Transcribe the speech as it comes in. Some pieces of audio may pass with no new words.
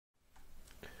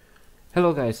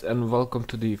Hello guys and welcome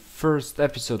to the first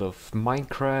episode of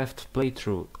Minecraft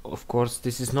playthrough. Of course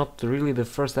this is not really the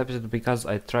first episode because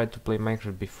I tried to play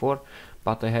Minecraft before,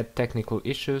 but I had technical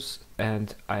issues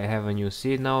and I have a new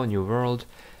seed now, new world,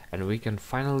 and we can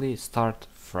finally start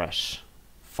fresh.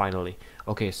 Finally.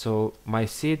 Okay, so my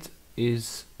seed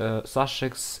is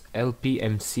Sussex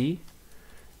LPMC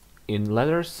in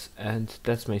letters, and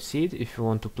that's my seed if you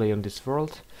want to play on this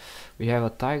world. We have a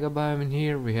taiga biome in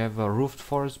here, we have a roofed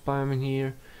forest biome in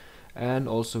here, and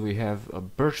also we have a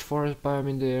birch forest biome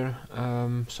in there,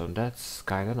 so that's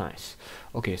kinda nice.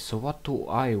 Okay, so what do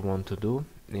I want to do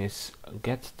is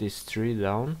get this tree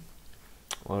down,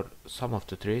 or some of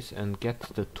the trees, and get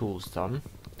the tools done.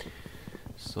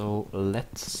 So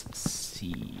let's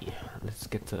see, let's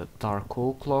get the dark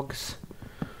oak logs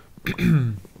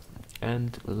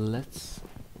and let's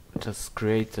just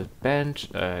create a bench,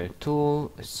 a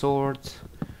tool, a sword,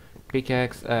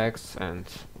 pickaxe, axe, and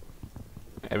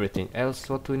everything else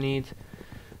what we need.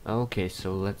 Okay,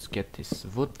 so let's get this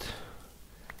wood.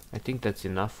 I think that's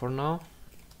enough for now.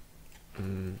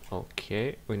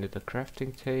 Okay, we need a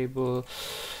crafting table,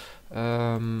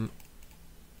 like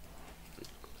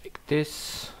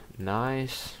this,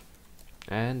 nice.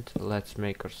 And let's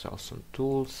make ourselves some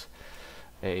tools.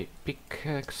 A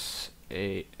pickaxe,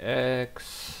 a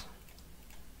axe,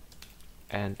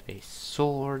 and a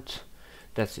sword.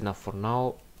 That's enough for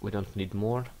now, we don't need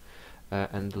more.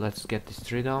 And let's get this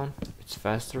tree down. It's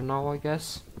faster now, I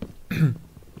guess.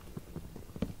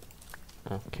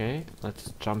 Okay,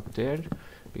 let's jump there,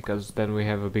 because then we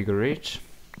have a bigger reach.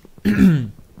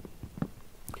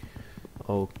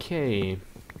 Okay,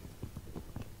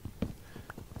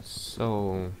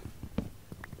 so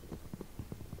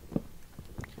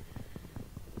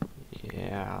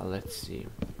yeah, let's see.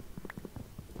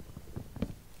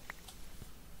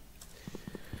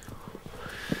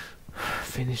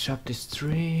 Finish up this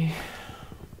tree.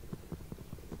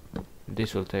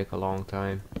 This will take a long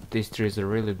time. These trees are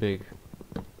really big,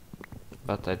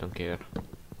 but I don't care.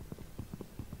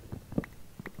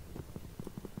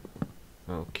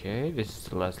 Okay, this is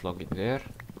the last log in there.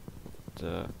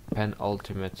 The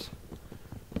penultimate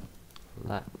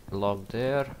log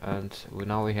there, and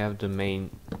now we have the main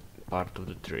part of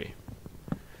the tree.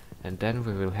 And then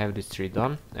we will have this tree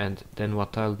done, and then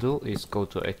what I'll do is go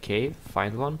to a cave,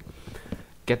 find one,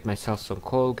 get myself some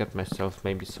coal, get myself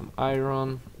maybe some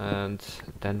iron, and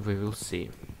then we will see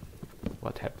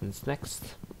what happens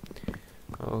next.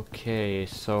 Okay,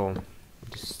 so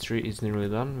this tree is nearly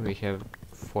done. We have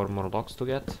 4 more logs to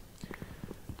get.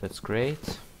 That's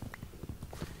great.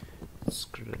 That's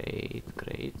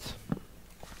great.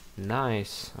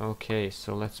 Nice. Okay,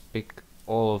 so let's pick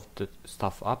all of the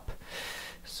stuff up.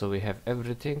 So we have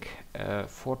everything.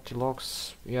 40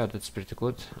 logs. Yeah, that's pretty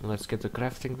good. Let's get the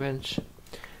crafting bench.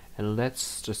 And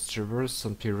let's just traverse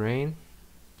some terrain.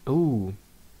 Ooh,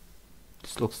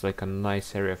 this looks like a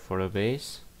nice area for a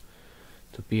base.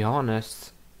 To be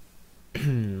honest,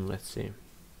 let's see.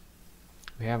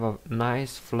 We have a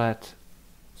nice flat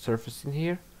surface in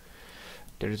here.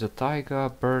 There is a taiga,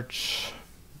 birch.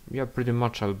 Yeah, pretty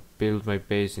much I'll build my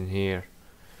base in here.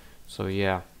 So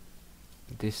yeah,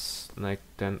 this like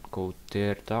then go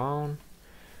there down.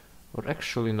 Or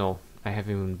actually no, I have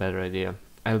even better idea.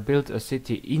 I'll build a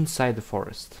city inside the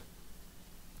forest.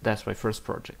 That's my first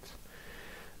project.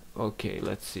 Okay,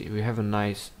 let's see. We have a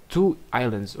nice 2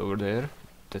 islands over there.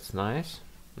 That's nice.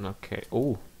 Okay.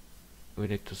 Oh, we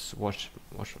need to watch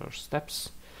our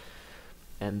steps.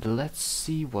 And let's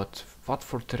see what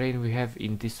for terrain we have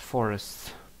in this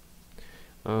forest.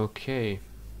 Okay,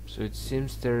 so it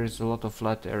seems there is a lot of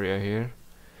flat area here,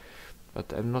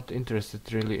 but I'm not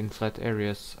interested really in flat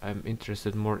areas. I'm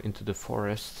interested more into the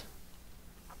forest.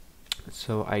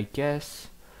 So I guess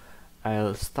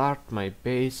I'll start my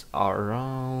base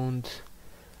around,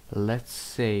 let's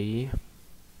say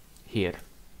here.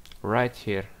 Right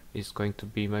here is going to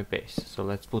be my base. So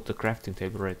let's put the crafting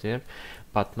table right there.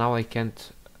 But now I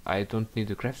don't need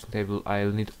the crafting table,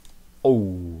 I'll need,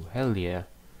 oh hell yeah,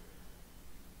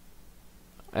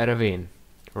 a ravine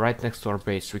right next to our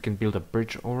base. We can build a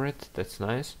bridge over it, that's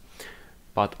nice.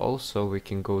 But also we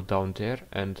can go down there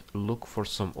and look for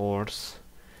some ores,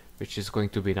 which is going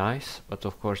to be nice, but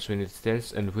of course we need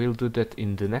stairs, and we'll do that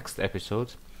in the next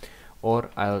episode. Or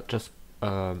I'll just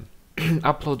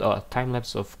upload a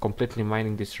time-lapse of completely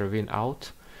mining this ravine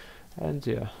out, and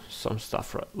yeah, some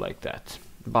stuff like that.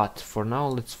 But for now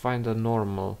let's find a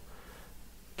normal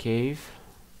cave,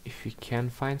 if we can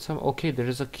find some. Okay, there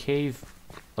is a cave,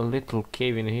 a little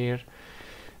cave in here,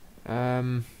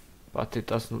 but it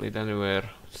doesn't lead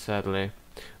anywhere, sadly.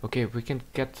 Okay, we can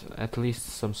get at least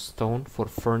some stone for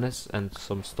furnace and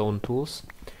some stone tools.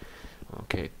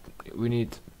 Okay, we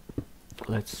need,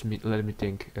 let me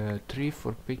think, 3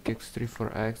 for pickaxe, 3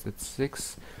 for axe, that's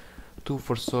 6, 2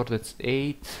 for sword, that's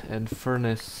 8, and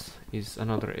furnace is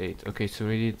another 8. Okay, so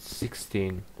we need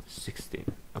 16.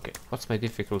 Okay, what's my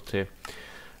difficulty?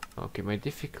 Okay, my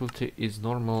difficulty is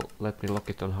normal. Let me lock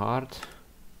it on hard.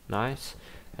 Nice.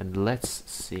 And let's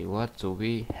see, what do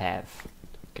we have?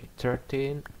 Okay,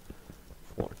 13,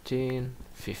 14,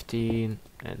 15,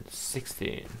 and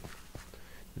 16.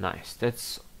 Nice,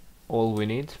 that's all we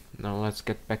need. Now let's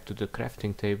get back to the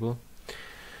crafting table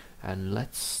and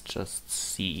let's just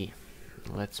see.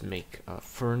 Let's make a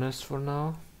furnace for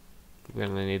now. We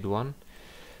only need one.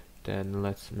 Then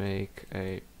let's make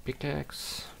a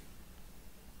pickaxe.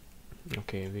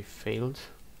 Okay, we failed.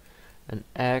 An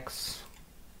axe.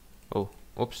 Oh,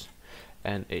 oops.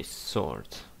 And a sword.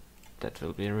 That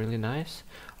will be really nice.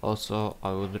 Also,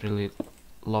 I would really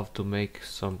love to make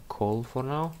some coal for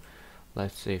now.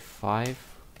 Let's say 5.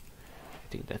 I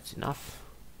think that's enough.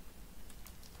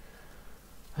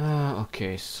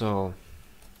 Okay, so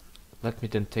let me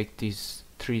then take these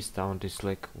trees down. This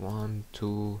like 1,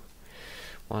 2,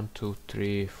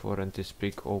 3, 4, and this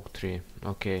big oak tree.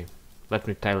 Okay, let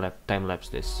me time lapse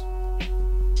this.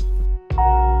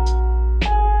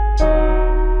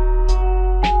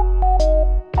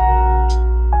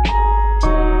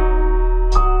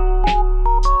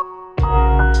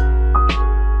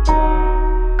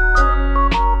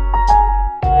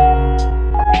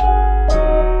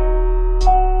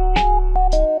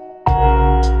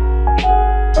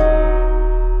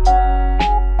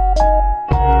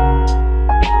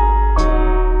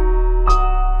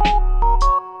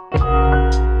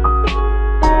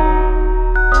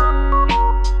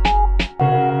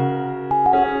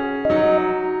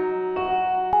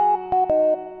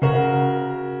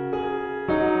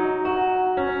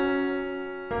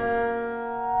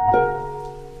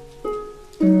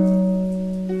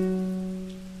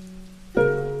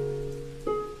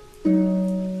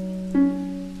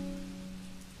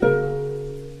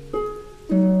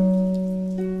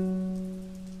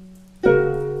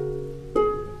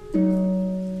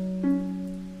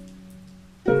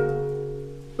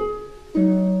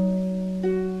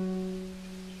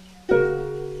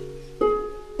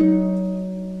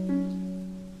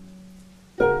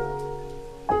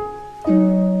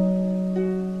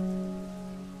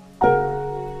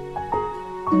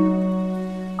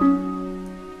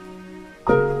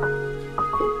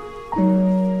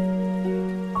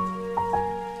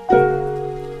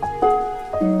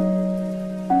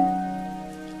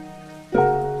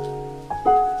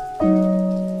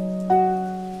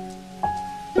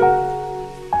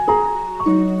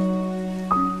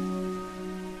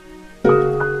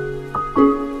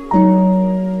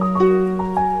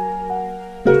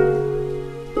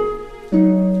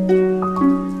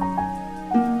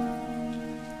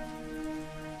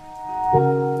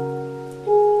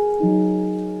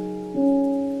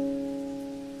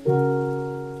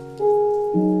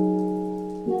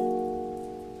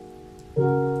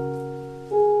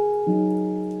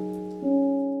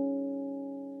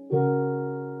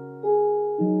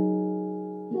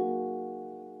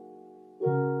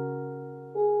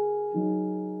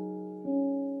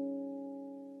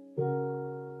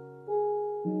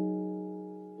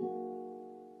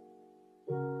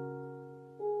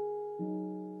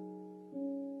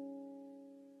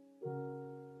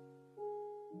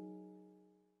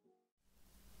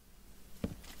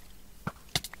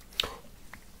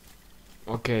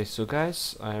 Okay, so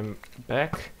guys, I'm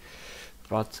back,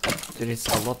 but there is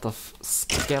a lot of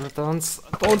skeletons.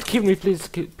 Don't kill me, please,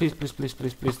 please, please, please,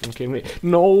 please, please, don't kill me.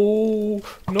 No,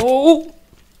 no.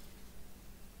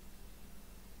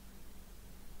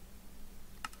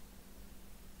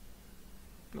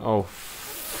 Oh,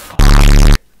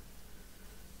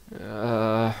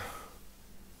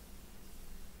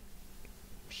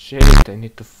 shit, I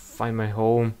need to find my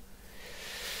home.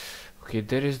 Okay,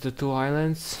 there is the 2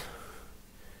 islands.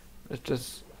 Let's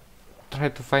just try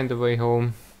to find the way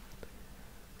home.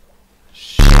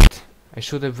 Shit, I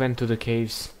should have went to the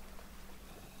caves.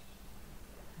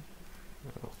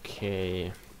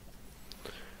 Okay,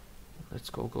 let's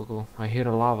go, go, go. I hear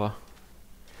a lava.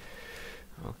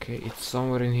 Okay, it's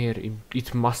somewhere in here.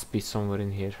 It must be somewhere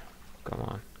in here. Come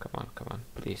on, come on, come on,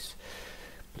 please.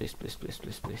 Please, please, please,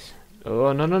 please, please.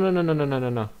 Oh, no, no, no, no, no, no, no, no,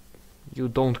 no. You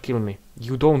don't kill me.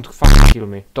 You don't fucking kill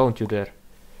me. Don't you dare.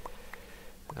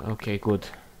 Okay, good.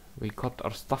 We got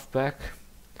our stuff back.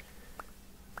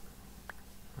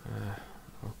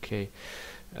 Okay.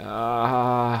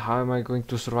 How am I going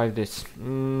to survive this?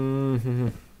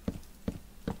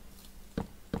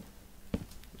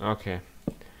 Okay.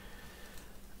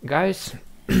 Guys,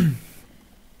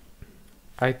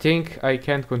 I think I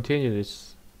can't continue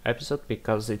this episode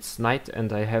because it's night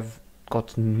and I have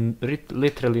got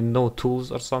literally no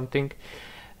tools or something.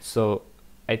 So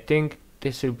I think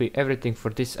this will be everything for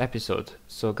this episode.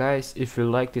 So guys, if you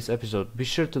like this episode, be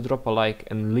sure to drop a like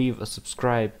and leave a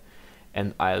subscribe,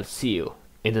 and I'll see you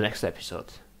in the next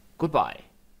episode. Goodbye.